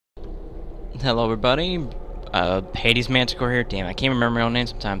Hello everybody, Hades Manticore here. Damn, I can't remember my own name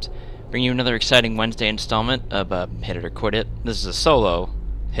sometimes. Bring you another exciting Wednesday installment of Hit It or Quit It. This is a solo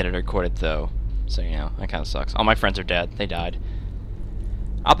Hit It or Quit It though, so you know, that kinda sucks. All my friends are dead, they died.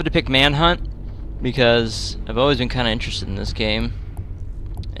 I opted to pick Manhunt because I've always been kinda interested in this game.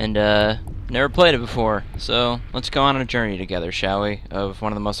 And never played it before, so let's go on a journey together, shall we? Of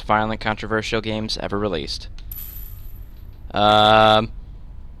one of the most violent, controversial games ever released.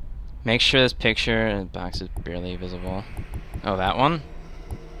 Make sure this picture box is barely visible. Oh, that one?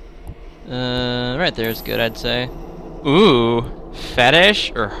 Right there is good, I'd say. Ooh,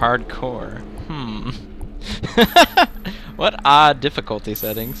 fetish or hardcore? What odd difficulty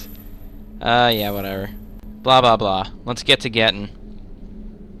settings. Yeah, whatever. Blah, blah, blah. Let's get to getting.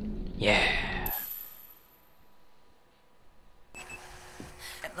 Yeah.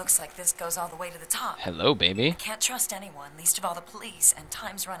 Looks like this goes all the way to the top. Hello, baby. I can't trust anyone, least of all the police, and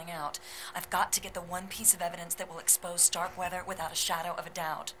time's running out. I've got to get the one piece of evidence that will expose Starkweather without a shadow of a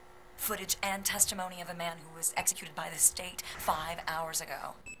doubt. Footage and testimony of a man who was executed by the state 5 hours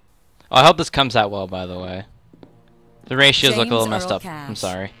ago. Oh, I hope this comes out well, by the way. The ratios look a little messed up. Cash, I'm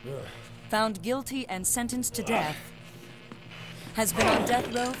sorry. found guilty and sentenced to death, has been on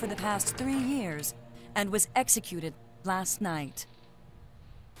death row for the past 3 years, and was executed last night.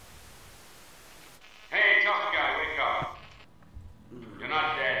 Hey, tough guy, wake up. You're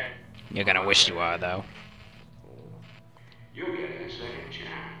not dead. You're gonna wish you are, though. You're getting a second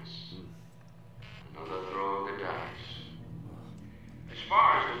chance. Another throw of the dice. As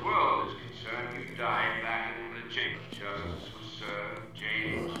far as the world is concerned, you died back in the chamber. Justice was served.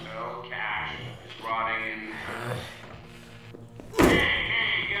 James L. Cash is rotting in hell.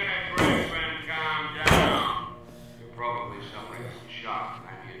 Hey, get a grip and calm down. You're probably suffering from shock, and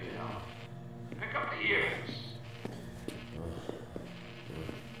I'm here to help. Pick up the ears.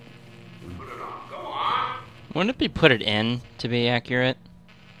 Put it on. Go on. Wouldn't it be put it in to be accurate?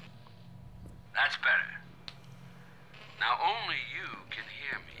 That's better. Now only you can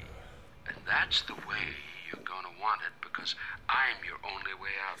hear me. And that's the way you're gonna want it, because I'm your only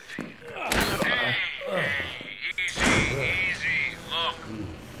way out of here. Hey, easy. Look,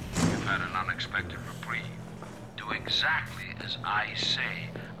 you've had an unexpected reprieve. Do exactly as I say,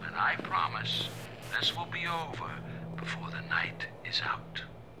 and I promise this will be over before the night is out.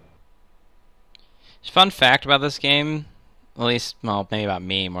 Fun fact about this game, at least, well, maybe about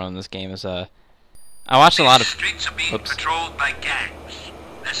me more than this game, is I watched a lot of. The streets are being patrolled by gangs.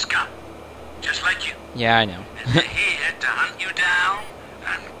 They're scum, just like you. Yeah, I know. And they're here to hunt you down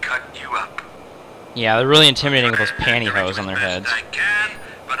and cut you up. Yeah, they're really intimidating with those pantyhose on their heads. I can,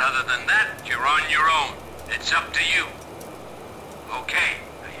 but other than that, you're on your own. It's up to you. Okay,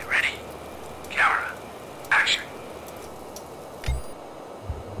 are you ready? Camera, action.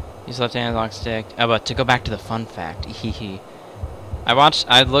 Use left hand lock stick. Oh, but to go back to the fun fact,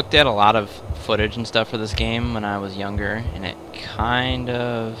 I looked at a lot of footage and stuff for this game when I was younger, and it kind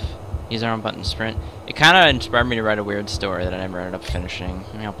of, use arm button sprint, it kind of inspired me to write a weird story that I never ended up finishing.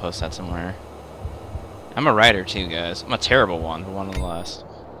 Maybe I'll post that somewhere. I'm a writer too, guys. I'm a terrible one, but one of the last.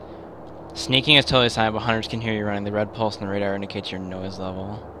 Sneaking is totally silent, but hunters can hear you running. The red pulse on the radar indicates your noise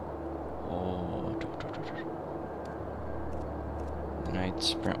level. Oh. And I'd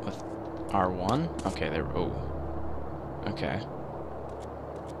sprint with R1? Okay, there. Oh. Okay.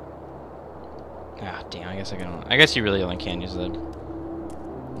 Ah, damn, I guess you really only can use the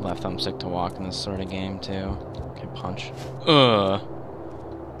left thumbstick to walk in this sort of game, too. Okay, punch.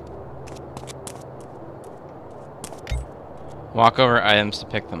 Walk over items to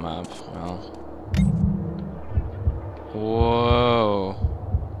pick them up. Well. Whoa.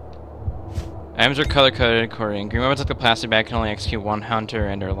 Items are color-coded according. Green weapons like the plastic bag can only execute one hunter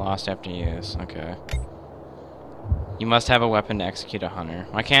and are lost after use. Okay. You must have a weapon to execute a hunter.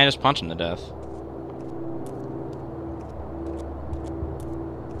 Why can't I just punch him to death?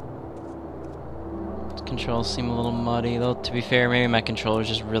 Controls seem a little muddy, though. To be fair, maybe my controller's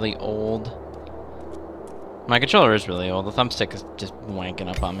just really old. My controller is really old. The thumbstick is just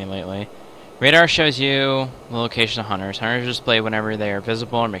wanking up on me lately. Radar shows you the location of hunters. Hunters are displayed whenever they are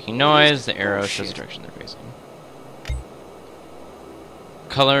visible or making noise. The arrow shows the direction they're facing.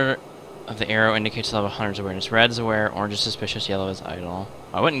 Color of the arrow indicates the level of hunter's awareness. Red is aware, orange is suspicious, yellow is idle.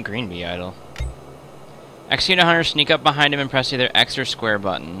 Why wouldn't green be idle? Execute a hunter, sneak up behind him and press either X or square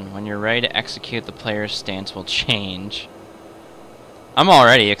button. When you're ready to execute, the player's stance will change. I'm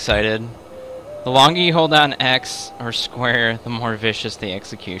already excited. The longer you hold down X or square, the more vicious the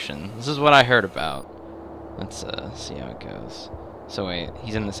execution. This is what I heard about. Let's see how it goes. So wait,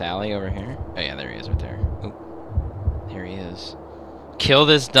 he's in this alley over here? Oh yeah, there he is right there. Oop. There he is. Kill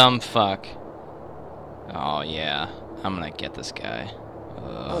this dumb fuck. Oh, yeah. I'm gonna get this guy.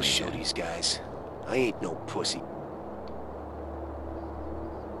 I'll show these guys. I ain't no pussy.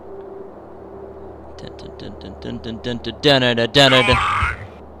 Dun, dun, dun, dun, dun, dun, dun, dun, dun, dun, dun, dun, dun.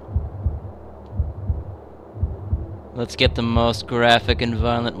 Let's get the most graphic and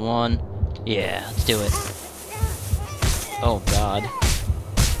violent one. Yeah, let's do it. Oh, God.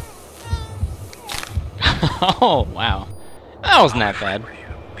 Oh, wow. That wasn't that bad.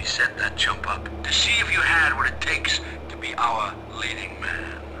 We set that jump up to see if you had what it takes to be our leading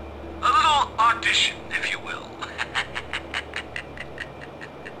man. A little audition, if you will.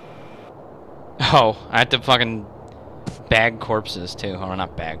 Oh, I have to fucking bag corpses, too. Or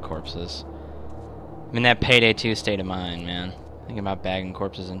not bag corpses. I'm in that Payday 2 state of mind, man. Thinking about bagging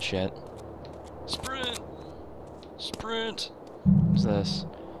corpses and shit. Sprint! Sprint! What's this?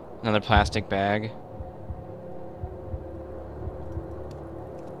 Another plastic bag.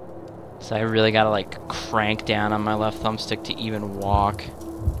 So I really gotta, like, crank down on my left thumbstick to even walk.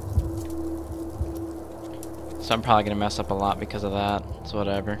 So I'm probably gonna mess up a lot because of that. It's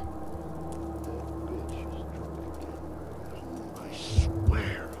whatever.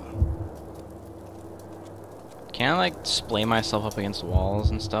 Can I, like, splay myself up against walls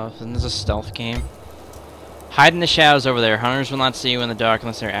and stuff? Isn't this a stealth game? Hide in the shadows over there. Hunters will not see you in the dark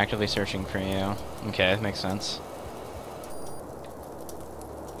unless they're actively searching for you. Okay, that makes sense.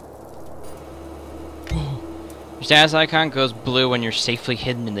 Your status icon goes blue when you're safely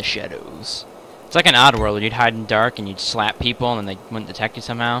hidden in the shadows. It's like an Oddworld where you'd hide in dark and you'd slap people and then they wouldn't detect you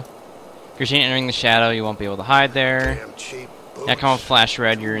somehow. If you're seen entering the shadow, you won't be able to hide there. Yeah, come on, flash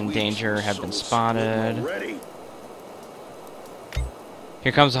red, you're in danger, have been spotted.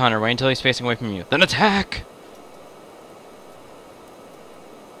 Here comes the hunter. Wait until he's facing away from you. Then attack!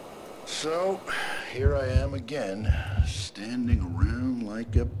 So, here I am again, standing around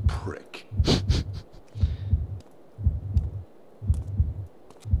like a prick.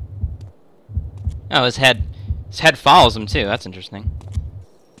 Oh, his head follows him too. That's interesting.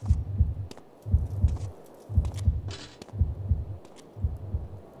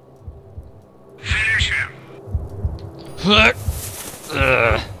 Finish him.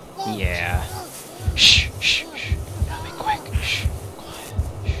 Yeah. Shh, shh, shh. Gotta be quick. Shh. Quiet.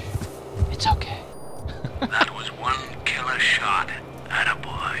 Shh. It's okay. That was one killer shot.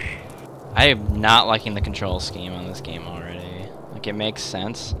 Attaboy. I am not liking the control scheme on this game already. Like, it makes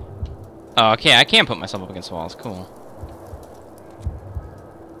sense. Oh, okay, I can put myself up against walls. Cool.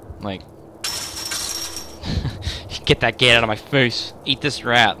 Like... Get that gate out of my face. Eat this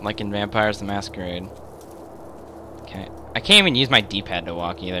rat, like in Vampires the Masquerade. Okay. I can't even use my D-pad to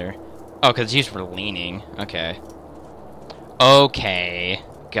walk either. Oh, because it's used for leaning. Okay. Okay.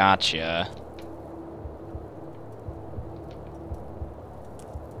 Gotcha.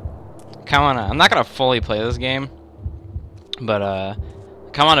 Come on, I'm not gonna fully play this game, but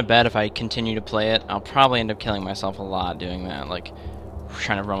come on to bed if I continue to play it. I'll probably end up killing myself a lot doing that, like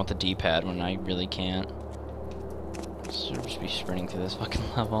trying to run with the D-pad when I really can't. So just be sprinting through this fucking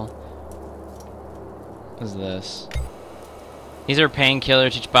level. What is this? These are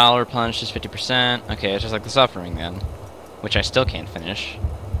painkillers. Each bottle replenishes 50%. Okay, it's just like the Suffering then, which I still can't finish.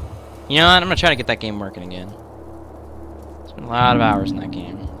 You know what? I'm gonna try to get that game working again. Spent a lot of hours in that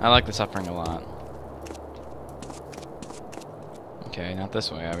game. I like the Suffering a lot. Okay, not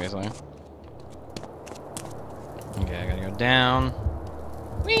this way, obviously. Okay, I gotta go down.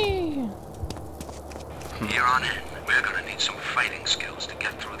 Whee! Here on in, we're gonna need some fighting skills to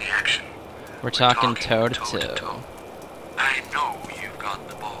get through the action. We're talking toe to toe. I know you've got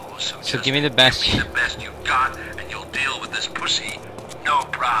the balls, so just give me the best. Give me the best you've got, and you'll deal with this pussy, no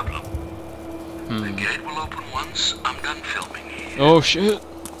problem. The gate will open once I'm done filming here. Oh shit!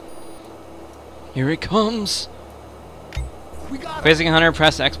 Here it comes. Facing a hunter,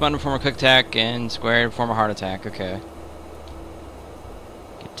 press X button to perform a quick attack, and square to perform a heart attack. Okay.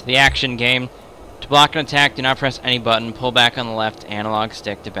 Get to the action game. To block an attack, do not press any button. Pull back on the left analog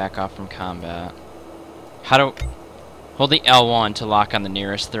stick to back off from combat. How do... Hold the L1 to lock on the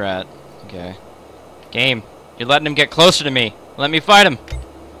nearest threat. Okay. Game. You're letting him get closer to me. Let me fight him.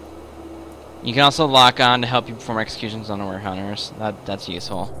 You can also lock on to help you perform executions on unaware hunters. That's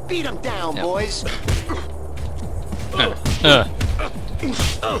useful. Beat him down, boys.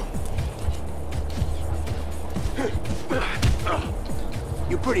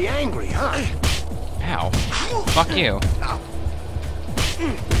 You're pretty angry, huh? Ow. Fuck you.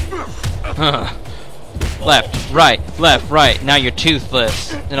 Left, right. Now you're toothless.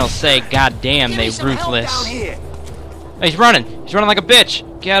 Then I'll say, God damn, they ruthless. Oh, he's running. He's running like a bitch.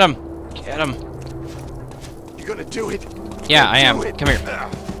 Get him. Get him. You gonna do it? Yeah, I am. Come here.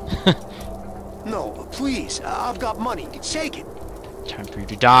 No, please. please. I've got money. Shake it. Time for you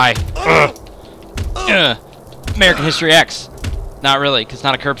to die. Ugh. Ugh. American History X. Not really, because it's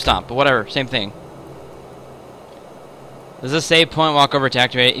not a curb stomp, but whatever, same thing. Does this save point walk over to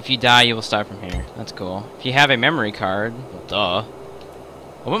activate it? If you die, you will start from here. That's cool. If you have a memory card, well, duh.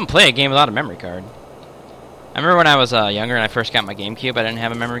 I wouldn't play a game without a memory card. I remember when I was younger and I first got my GameCube, I didn't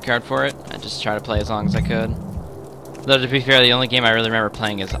have a memory card for it. I just tried to play as long as I could. Though, to be fair, the only game I really remember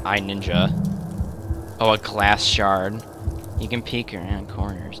playing is iNinja. Oh, a glass shard. You can peek around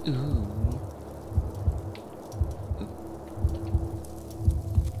corners. Ooh.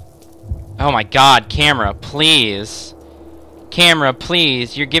 Oh my god, camera, please. Camera,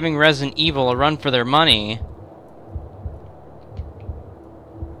 please. You're giving Resident Evil a run for their money.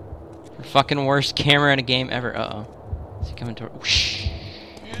 The fucking worst camera in a game ever. Uh-oh. Is he coming toward... Whoosh.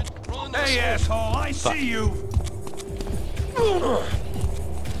 Hey, asshole, I see you.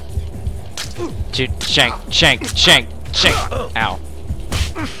 Dude, shank. Ow.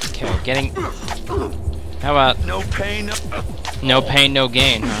 Okay, getting... How about... No pain. No pain, no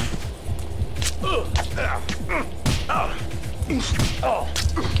gain, huh?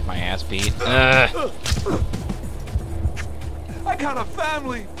 Get my ass beat. I got a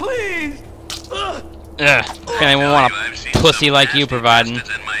family, please. If anyone want a pussy like you providing. In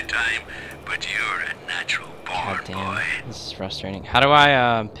my time, but you're a natural born God damn, boy. this is frustrating. How do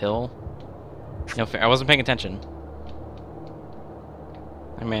I pill? No, I wasn't paying attention.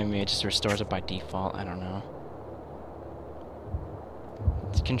 I mean, maybe it just restores it by default. I don't know.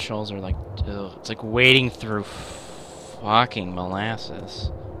 These controls are like, ugh, it's like wading through fucking molasses.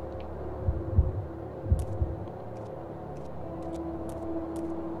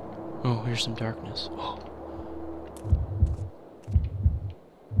 Oh, here's some darkness. Oh.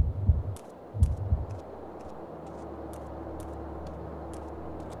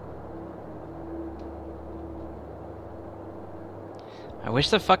 I wish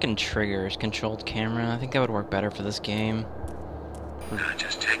the fucking triggers controlled camera. I think that would work better for this game. Now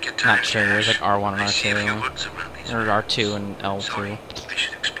just take your time. Not triggers, like R1 and See if you R2. woods around these Or parts. R2 and L2. Sorry, I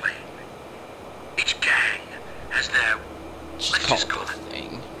should explain. Each gang has their, let's just call it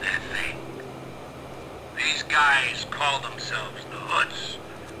thing. their thing. These guys call themselves the Hoods,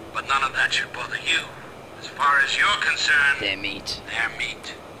 but none of that should bother you. As far as you're concerned, Their meat. they're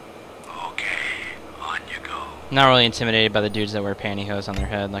meat. Okay, on you go. Not really intimidated by the dudes that wear pantyhose on their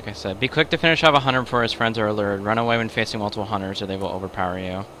head, like I said. Be quick to finish off a hunter before his friends are alerted. Run away when facing multiple hunters or they will overpower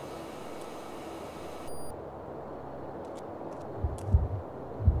you.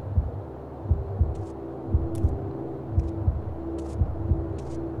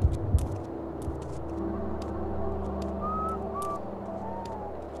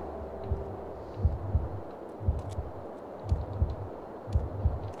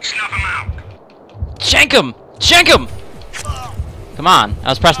 Snuff him out. Shank him! Shank him! Come on, I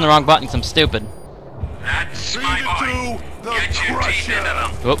was pressing the wrong button because I'm stupid. That's my boy. the Get your teeth into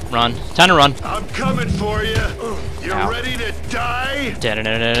them. Whoop, run. Time to run. I'm coming for you. You Ow. ready to die? I'm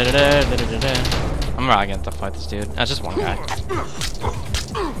probably gonna have to fight this dude. That's just one guy.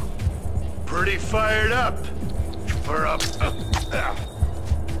 Pretty fired up. For a...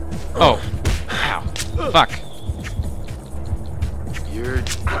 Oh. Ow. Fuck. You're...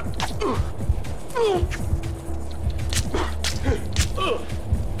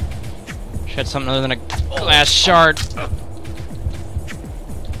 Shit, something other than a glass shard.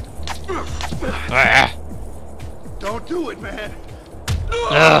 Ah. Don't do it, man.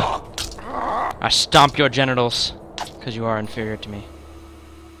 Ugh. I stomp your genitals, because you are inferior to me.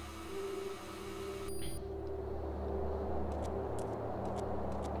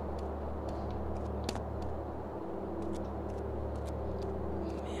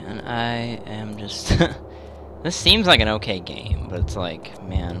 Man, I am just... This seems like an okay game, but it's like,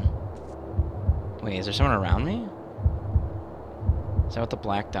 man... Wait, is there someone around me? Is that what the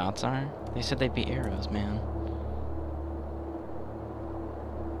black dots are? They said they'd be arrows, man.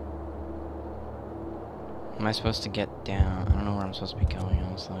 Am I supposed to get down? I don't know where I'm supposed to be going,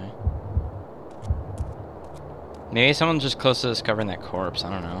 honestly. Maybe someone's just close to discovering that corpse,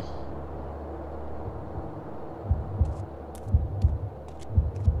 I don't know.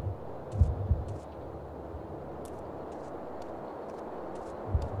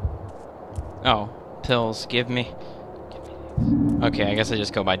 Oh, pills, give me these. Okay, I guess I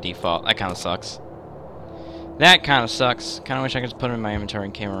just go by default. That kinda sucks. That kinda sucks. Kinda wish I could just put them in my inventory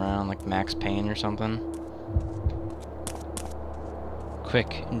and came around, like Max Payne or something.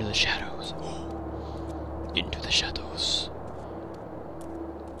 Quick, into the shadows. Into the shadows.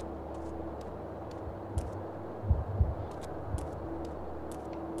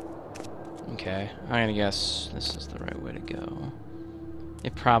 Okay, I'm gonna guess this is the right way to go.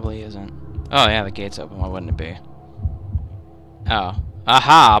 It probably isn't. Oh yeah, the gate's open. Why wouldn't it be? Oh.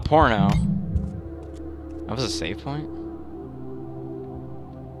 Aha! Porno! That was a save point?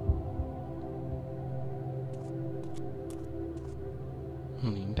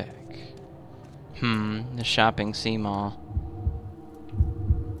 Lean back. The shopping sea mall.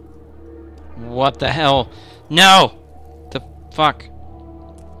 What the hell? No! The fuck?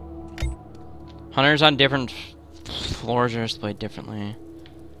 Hunters on different floors are displayed differently.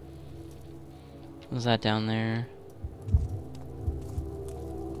 Was that down there?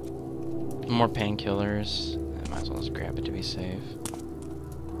 More painkillers. I might as well just grab it to be safe.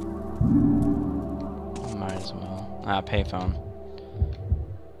 Might as well. Ah, payphone.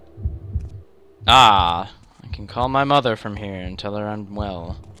 Ah! I can call my mother from here and tell her I'm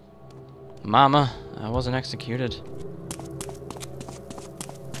well. Mama, I wasn't executed.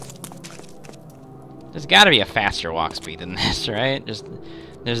 There's gotta be a faster walk speed than this, right?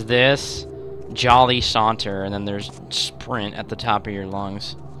 There's this, jolly saunter, and then there's sprint at the top of your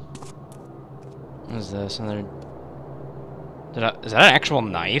lungs. What is this? Another... Is that an actual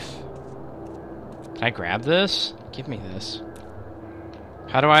knife? Can I grab this? Give me this.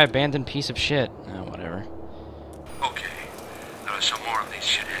 How do I abandon piece of shit? Oh, whatever. Okay, there are some more of these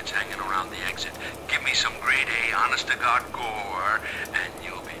shitheads hanging around the exit. Give me some grade A, honest-to-God gore, and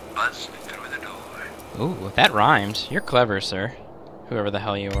you'll be buzzed through the door. Ooh, that rhymes. You're clever, sir. Whoever the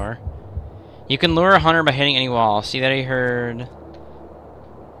hell you are. You can lure a hunter by hitting any wall. See that he heard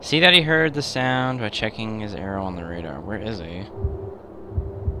the sound by checking his arrow on the radar. Where is he?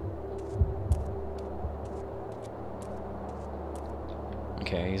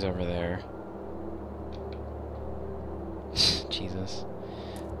 Okay, he's over there. Jesus.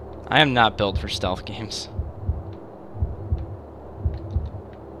 I am not built for stealth games.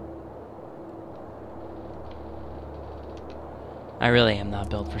 I really am not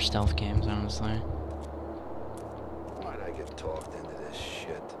built for stealth games, honestly. Why'd I get talked into this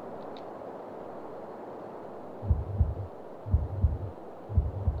shit?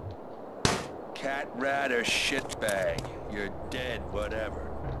 Cat, rat, or shitbag. You're dead, whatever.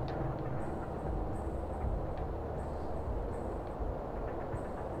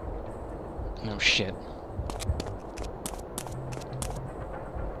 No shit.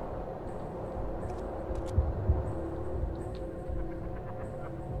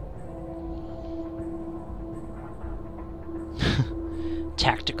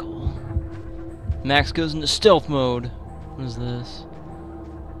 Tactical. Max goes into stealth mode. What is this?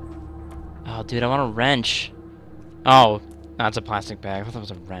 Oh, dude, I want a wrench. Oh, that's a plastic bag. I thought that was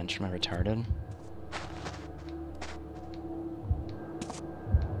a wrench. Am I retarded?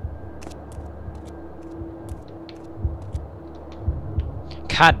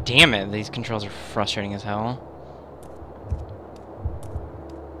 God damn it, these controls are frustrating as hell.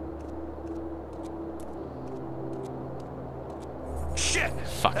 Shit!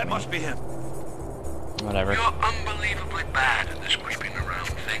 Fuck That me. must be him. Whatever. You're unbelievably bad at this creeping around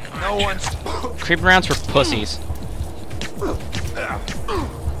thing, aren't No you? one's... Creep arounds for pussies.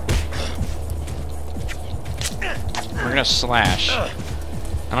 We're gonna slash. I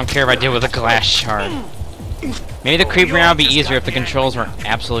don't care if I deal with a glass shard. Maybe the creep around would be easier if the controls were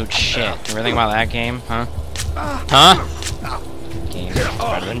absolute shit. You ever think about that game, huh? Huh? Game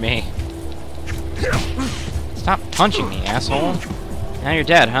better than me. Stop punching me, asshole. Now you're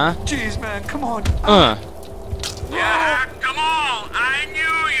dead, huh? Jeez, man, come on. Yeah, come on! I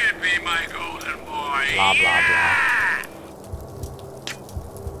knew you'd be my golden boy! Blah, blah, blah.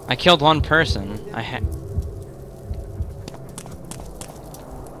 I killed one person. I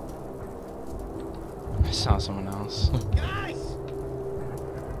saw someone else. Guys!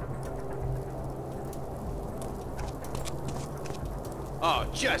 Oh,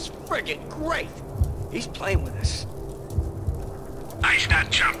 just friggin' great! He's playing with us. Nice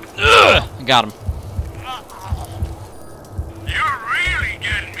that chump! Ugh! I got him. You're really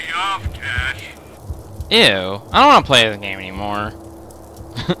getting me off, Cash. Ew. I don't want to play this game anymore.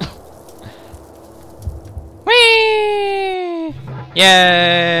 Whee!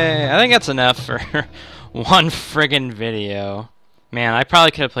 Yay! I think that's enough for one friggin' video. Man, I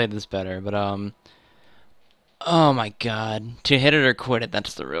probably could have played this better, but oh my god. To hit it or quit it,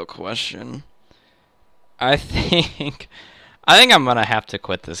 that's the real question. I think I'm gonna have to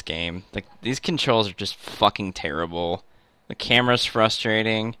quit this game. Like, these controls are just fucking terrible. The camera's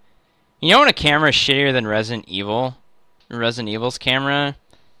frustrating. You know when a camera is shittier than Resident Evil? Resident Evil's camera?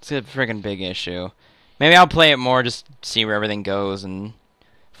 It's a friggin' big issue. Maybe I'll play it more, just see where everything goes and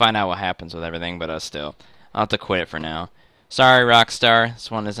find out what happens with everything, but still. I'll have to quit it for now. Sorry, Rockstar.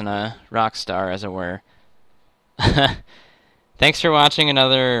 This one isn't a Rockstar, as it were. Thanks for watching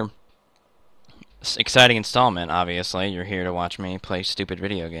another exciting installment, obviously. You're here to watch me play stupid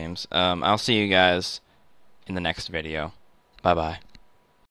video games. I'll see you guys in the next video. Bye-bye.